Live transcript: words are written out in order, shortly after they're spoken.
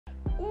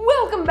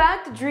Welcome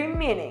back to Dream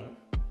Meaning.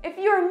 If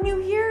you are new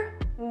here,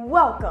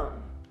 welcome.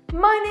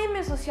 My name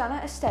is Luciana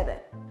Esteve.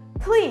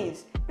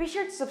 Please be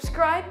sure to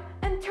subscribe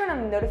and turn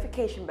on the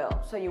notification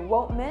bell so you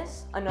won't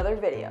miss another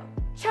video.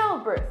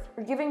 Childbirth,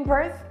 or giving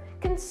birth,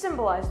 can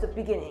symbolize the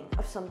beginning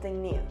of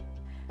something new,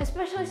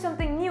 especially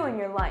something new in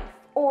your life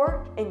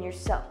or in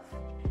yourself.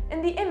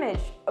 In the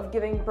image of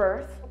giving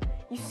birth,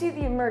 you see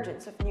the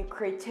emergence of new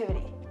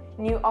creativity,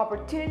 new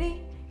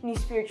opportunity, new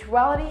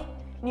spirituality,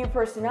 new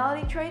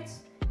personality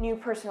traits, new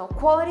personal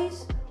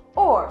qualities,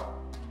 or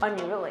a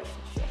new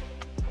relationship.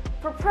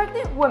 For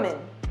pregnant women,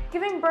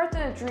 giving birth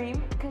in a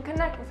dream can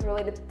connect with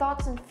related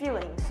thoughts and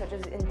feelings such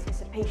as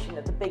anticipation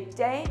of the big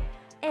day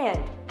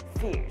and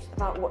fears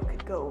about what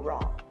could go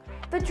wrong.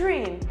 The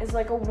dream is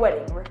like a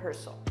wedding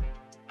rehearsal.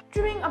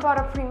 Dreaming about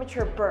a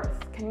premature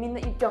birth can mean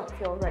that you don't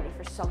feel ready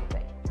for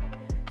something,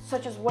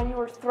 such as when you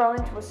were thrown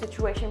into a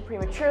situation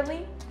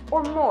prematurely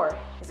or more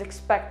is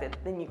expected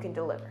than you can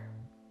deliver.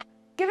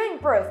 Giving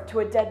birth to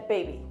a dead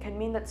baby can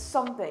mean that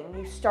something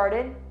you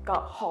started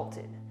got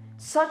halted,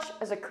 such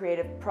as a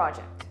creative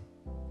project.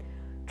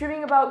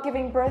 Dreaming about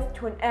giving birth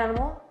to an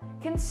animal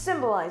can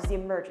symbolize the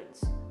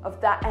emergence of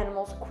that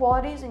animal's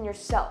qualities in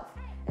yourself,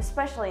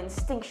 especially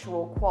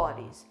instinctual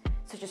qualities,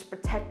 such as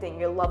protecting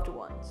your loved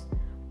ones.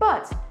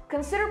 But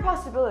consider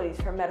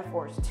possibilities for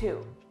metaphors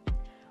too.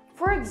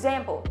 For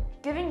example,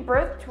 giving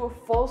birth to a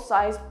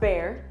full-sized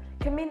bear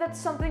can mean that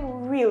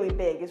something really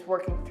big is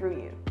working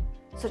through you,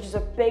 such as a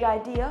big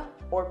idea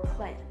or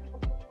plan.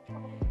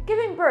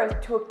 Giving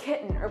birth to a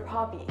kitten or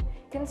puppy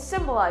can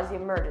symbolize the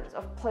emergence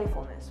of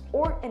playfulness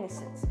or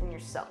innocence in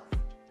yourself.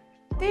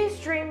 These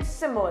dreams'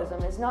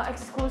 symbolism is not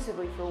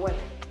exclusively for women.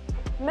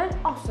 Men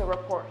also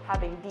report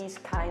having these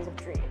kinds of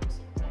dreams.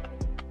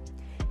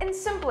 In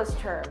simplest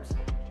terms,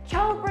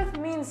 childbirth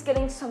means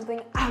getting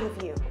something out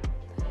of you.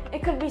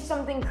 It could be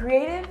something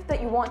creative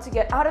that you want to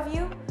get out of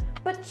you,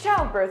 but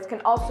childbirth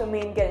can also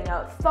mean getting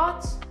out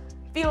thoughts,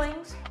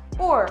 feelings,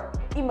 or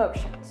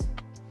emotions.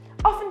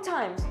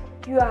 Oftentimes,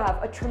 you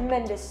have a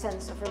tremendous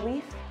sense of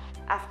relief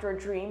after a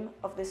dream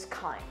of this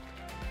kind.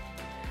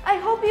 I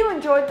hope you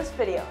enjoyed this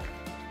video.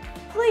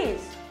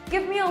 Please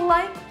give me a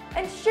like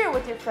and share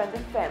with your friends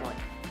and family.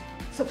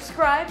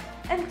 Subscribe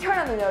and turn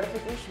on the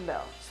notification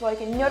bell so I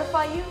can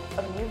notify you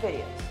of new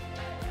videos.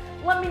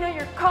 Let me know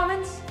your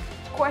comments,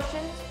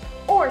 questions,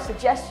 or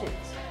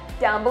suggestions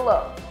down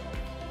below.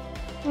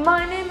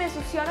 My name is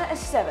Luciana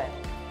Esteve.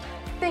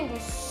 Thank you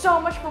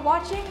so much for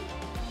watching,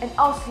 and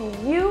I'll see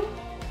you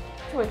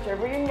to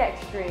interpret your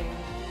next dream.